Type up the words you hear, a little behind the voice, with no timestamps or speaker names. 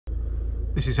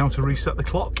This is how to reset the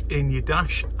clock in your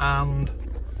dash and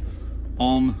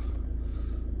on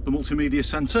the multimedia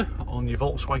centre on your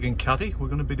Volkswagen Caddy. We're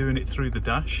going to be doing it through the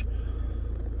dash,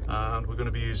 and we're going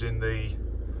to be using the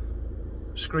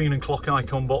screen and clock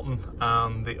icon button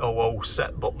and the 00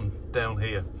 set button down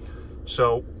here.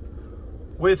 So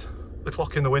with the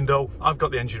clock in the window, I've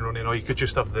got the engine running, or you could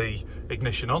just have the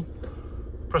ignition on.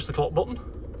 Press the clock button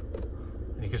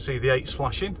and you can see the 8's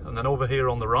flashing, and then over here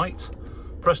on the right,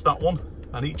 press that one,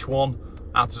 and each one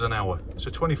adds an hour. It's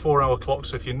a 24-hour clock,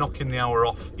 so if you're knocking the hour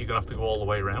off, you're gonna have to go all the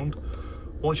way around.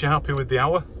 Once you're happy with the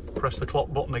hour, press the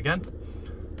clock button again.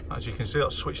 As you can see,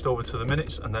 that's switched over to the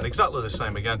minutes, and then exactly the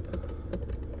same again.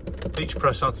 Each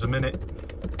press adds a minute.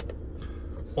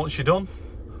 Once you're done,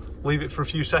 leave it for a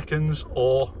few seconds,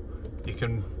 or you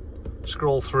can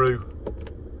scroll through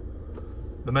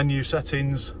the menu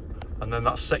settings, and then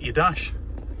that's set your dash,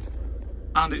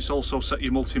 and it's also set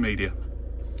your multimedia.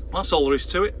 That's all there is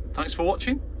to it. Thanks for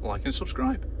watching. Like and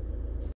subscribe.